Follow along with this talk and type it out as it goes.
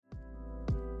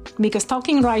Because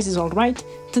talking rice is all right,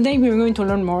 today we're going to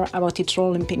learn more about its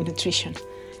role in pig nutrition.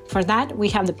 For that, we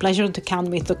have the pleasure to count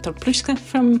with Dr. Pluske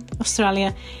from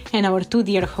Australia and our two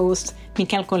dear hosts,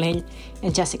 Michael Colell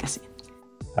and Jessica C.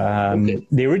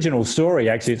 The original story,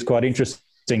 actually, it's quite interesting.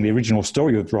 The original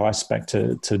story of rice, back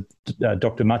to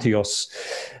Dr. Matios,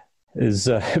 is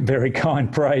very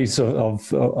kind praise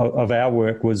of our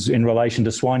work, was in relation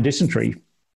to swine dysentery.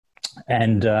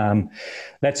 And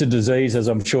that's a disease, as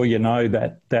I'm sure you know,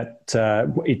 that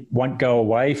it won't go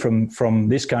away from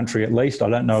this country at least. I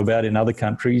don't know about in other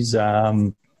countries.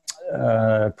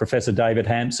 Professor David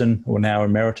Hampson, or now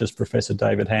Emeritus Professor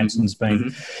David Hampson's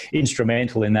been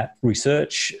instrumental in that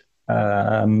research.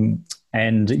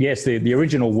 And yes, the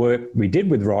original work we did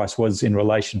with rice was in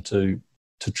relation to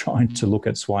trying to look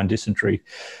at swine dysentery.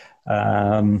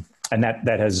 And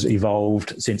that has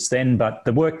evolved since then. But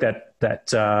the work that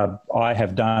I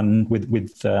have done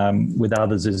with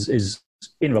others is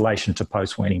in relation to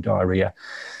post-weaning diarrhea,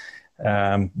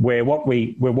 where what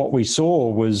we saw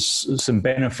was some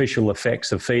beneficial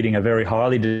effects of feeding a very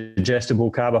highly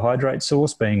digestible carbohydrate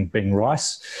source, being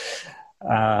rice,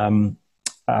 and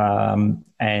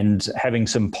having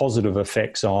some positive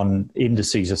effects on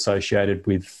indices associated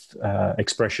with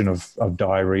expression of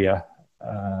diarrhea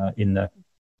in the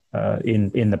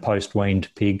post-weaned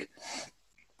pig.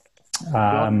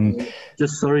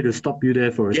 Just sorry to stop you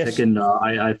there for a second.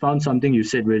 I found something you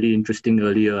said really interesting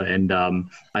earlier, and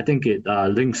I think it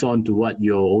links on to what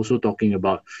you're also talking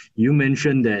about. You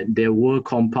mentioned that there were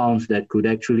compounds that could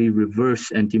actually reverse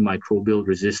antimicrobial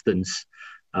resistance,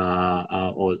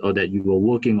 or that you were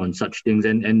working on such things,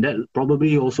 and that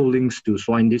probably also links to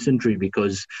swine dysentery,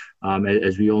 because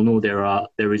as we all know,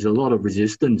 there is a lot of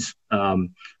resistance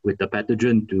with the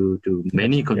pathogen to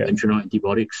many conventional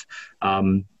antibiotics.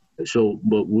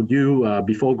 But would you,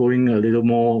 before going a little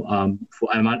more,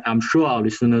 I'm sure our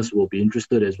listeners will be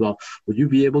interested as well, would you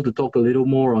be able to talk a little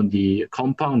more on the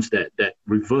compounds that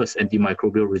reverse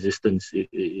antimicrobial resistance?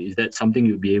 Is that something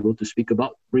you'd be able to speak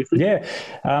about briefly? Yeah.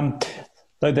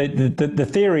 The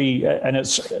theory, and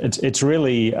it's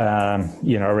really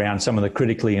around some of the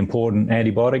critically important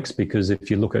antibiotics, because if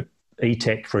you look at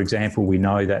ETEC, for example, we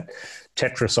know that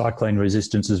tetracycline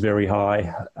resistance is very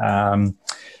high.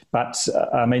 But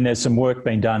there's some work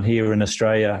being done here in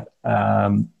Australia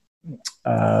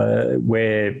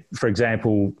where, for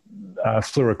example,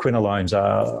 fluoroquinolones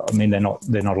are.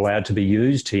 They're not allowed to be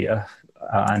used here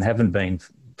and haven't been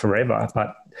forever.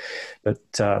 But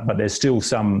there's still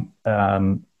some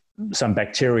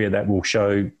bacteria that will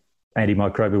show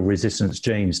antimicrobial resistance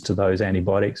genes to those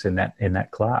antibiotics in that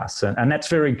class, and that's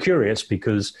very curious,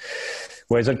 because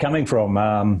where's it coming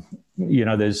from?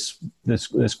 There's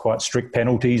quite strict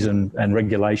penalties and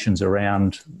regulations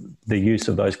around the use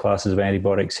of those classes of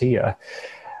antibiotics here,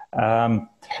 and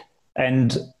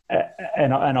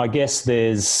I guess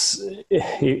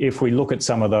if we look at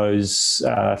some of those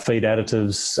feed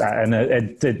additives, and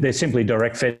they're simply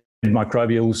direct fed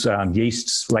microbials,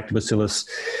 yeasts, lactobacillus,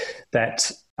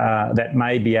 that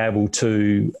may be able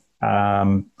to,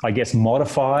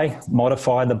 modify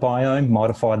the biome,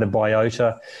 modify the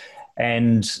biota,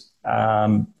 and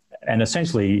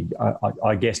essentially,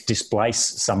 I guess, displace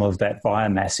some of that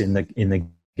biomass in the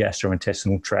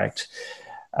gastrointestinal tract.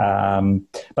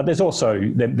 But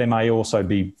there may also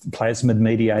be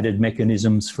plasmid-mediated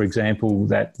mechanisms, for example,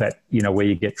 that where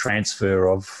you get transfer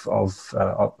of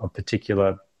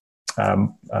particular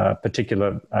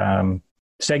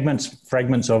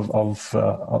fragments of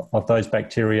those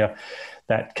bacteria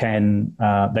that can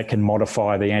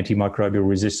modify the antimicrobial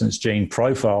resistance gene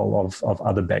profile of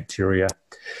other bacteria.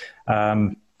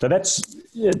 So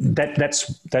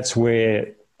that's where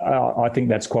I think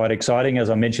that's quite exciting. As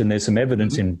I mentioned, there's some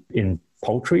evidence in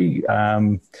poultry,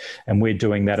 and we're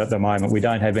doing that at the moment. We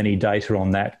don't have any data on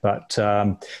that, but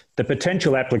the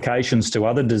potential applications to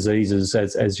other diseases,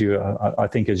 as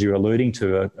you're alluding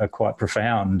to, are quite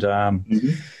profound.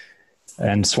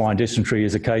 And swine dysentery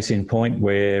is a case in point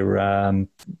where,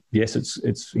 yes,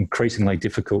 it's increasingly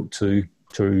difficult to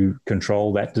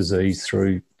control that disease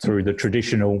through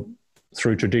traditional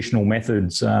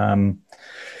methods.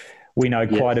 We know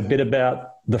quite a bit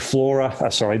about the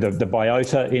the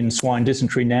biota in swine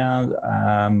dysentery now,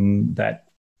 that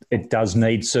it does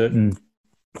need certain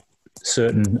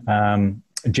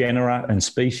genera and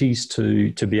species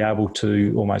to be able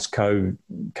to almost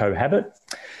cohabit.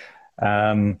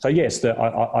 So yes,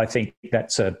 I think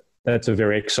that's a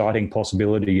very exciting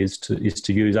possibility, is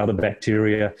to use other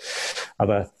bacteria,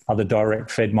 other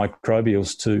direct fed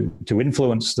microbials to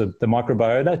influence the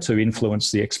microbiota, to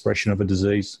influence the expression of a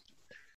disease.